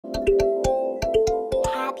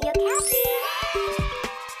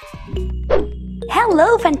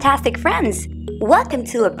Hello, fantastic friends! Welcome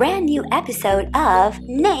to a brand new episode of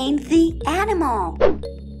Name the Animal.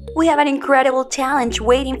 We have an incredible challenge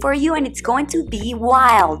waiting for you and it's going to be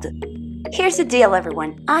wild. Here's the deal,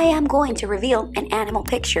 everyone. I am going to reveal an animal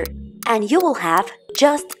picture and you will have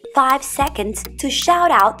just 5 seconds to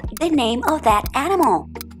shout out the name of that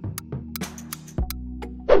animal.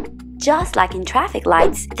 Just like in traffic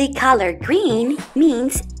lights, the color green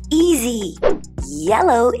means easy.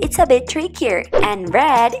 Yellow, it's a bit trickier. And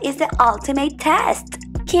red is the ultimate test.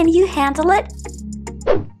 Can you handle it?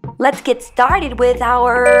 Let's get started with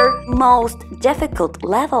our most difficult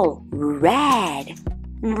level, red.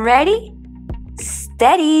 Ready?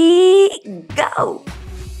 Steady, go!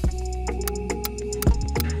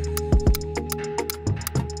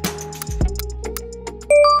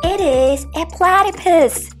 It is a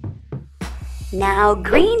platypus. Now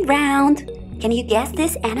green round. Can you guess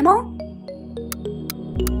this animal?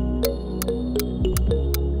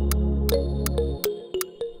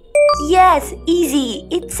 Yes, easy.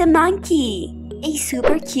 It's a monkey. A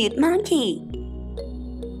super cute monkey.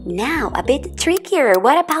 Now a bit trickier.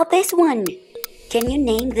 What about this one? Can you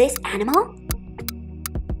name this animal?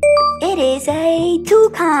 It is a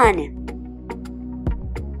toucan.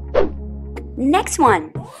 Next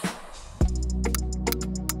one.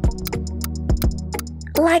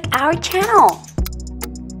 Like our channel.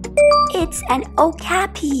 It's an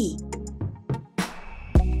okapi.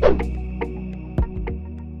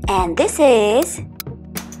 And this is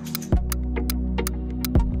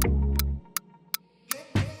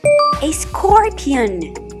a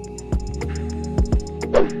scorpion.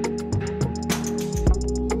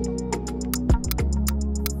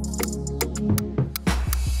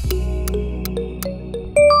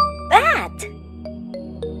 Bat.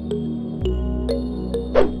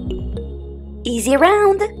 Easy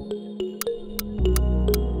round.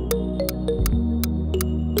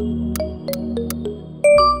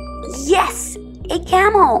 Yes, a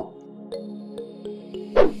camel.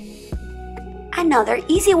 Another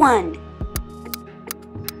easy one.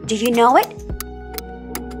 Do you know it?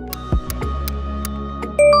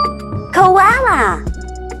 Koala.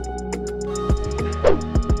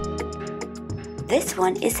 This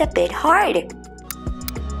one is a bit hard.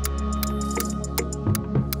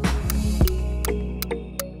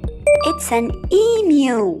 It's an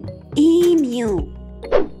emu. Emu.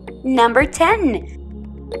 Number 10.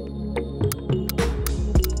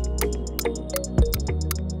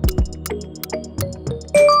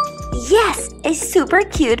 Yes, a super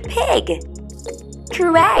cute pig.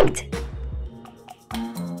 Correct.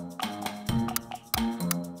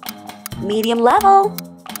 Medium level.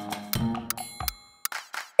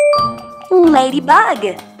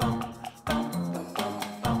 Ladybug.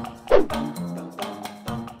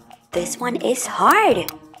 This one is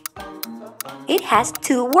hard. It has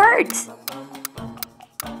 2 words.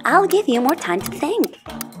 I'll give you more time to think.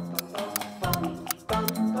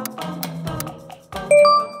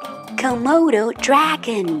 Komodo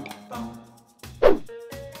dragon.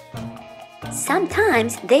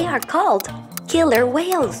 Sometimes they are called killer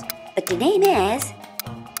whales, but the name is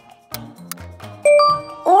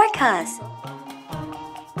orcas.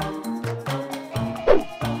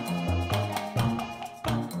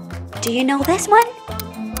 Do you know this one?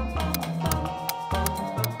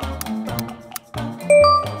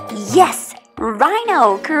 Yes,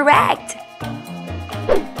 rhino, correct.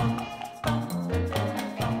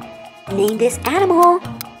 Name this animal.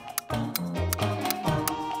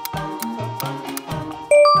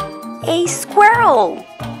 A squirrel.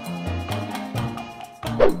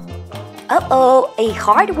 Uh-oh, a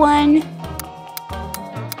hard one.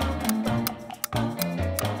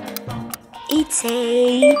 It's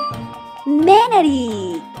a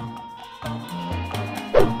manatee.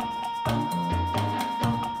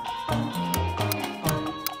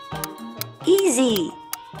 Easy.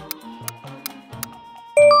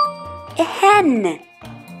 A hen.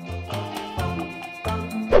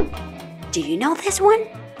 Do you know this one?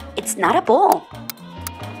 It's not a bull.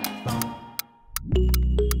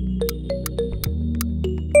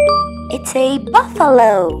 It's a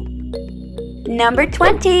buffalo. Number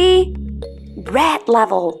 20. Red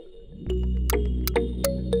level.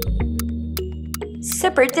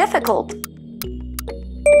 Super difficult.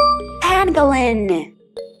 Pangolin.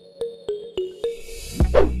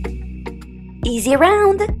 Easy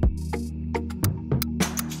round.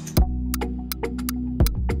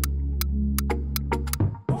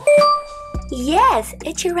 Yes,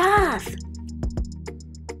 a giraffe.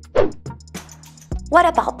 What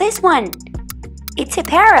about this one? It's a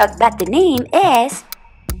parrot, but the name is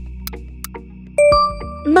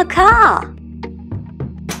macaw.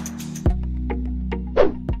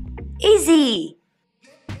 Easy.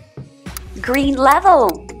 Green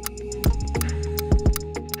level.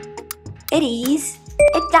 It is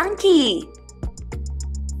a donkey.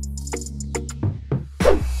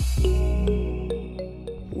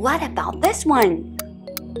 What about this one?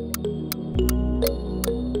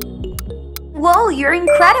 Whoa, you're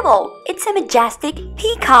incredible! It's a majestic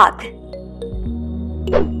peacock.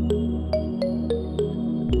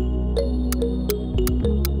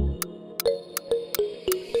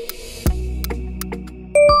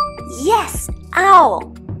 Yes,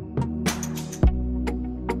 owl.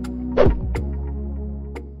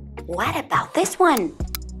 What about this one?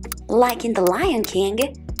 Like in The Lion King,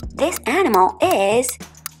 this animal is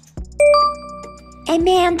a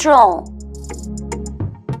mandrill.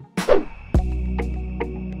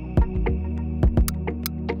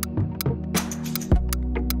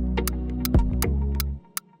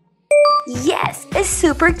 Yes, a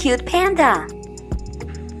super cute panda.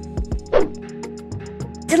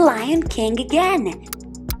 The Lion King again.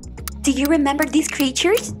 Do you remember these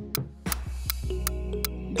creatures?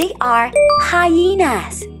 They are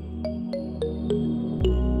hyenas.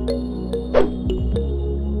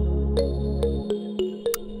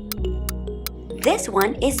 This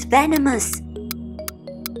one is venomous.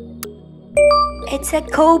 It's a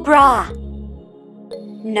cobra.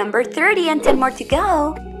 Number 30 and 10 more to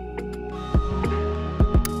go.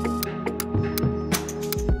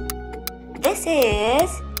 This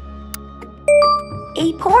is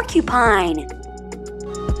a porcupine.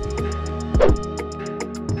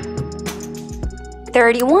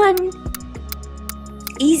 31.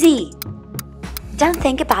 Easy. Don't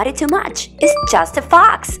think about it too much. It's just a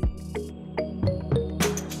fox.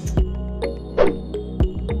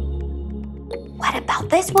 What about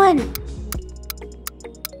this one?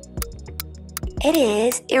 It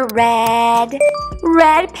is a red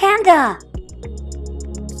panda.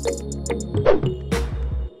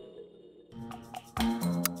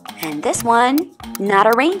 And this one, not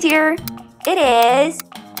a reindeer. It is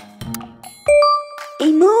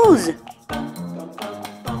a moose.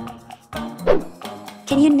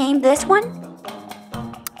 Can you name this one?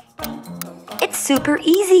 It's super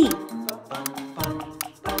easy.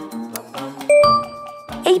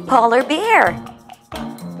 A polar bear.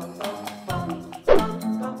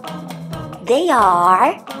 They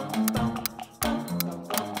are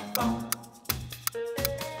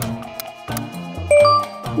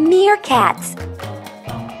meerkats.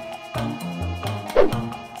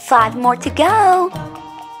 5 more to go.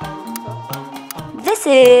 This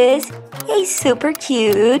is a super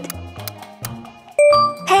cute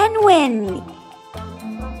penguin.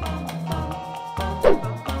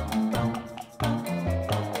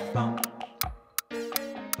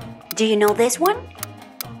 Do you know this one?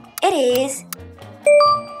 It is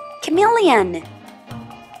chameleon.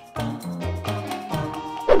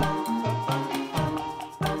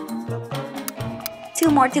 Two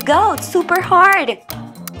more to go. It's super hard.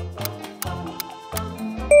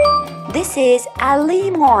 This is a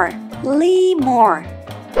lemur. Lemur.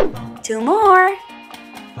 2 more.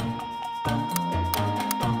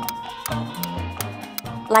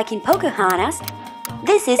 Like in Pocahontas,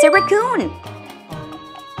 this is a raccoon.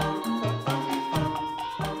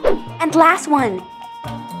 And last one.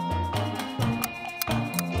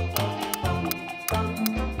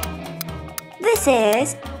 This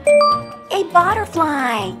is a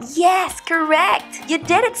butterfly. Yes, correct. You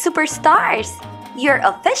did it, superstars. You're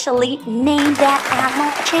officially named that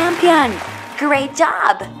animal champion. Great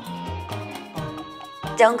job.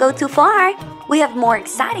 Don't go too far. We have more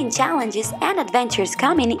exciting challenges and adventures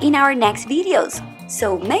coming in our next videos.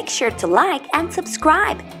 So make sure to like and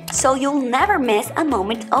subscribe so you'll never miss a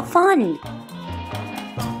moment of fun.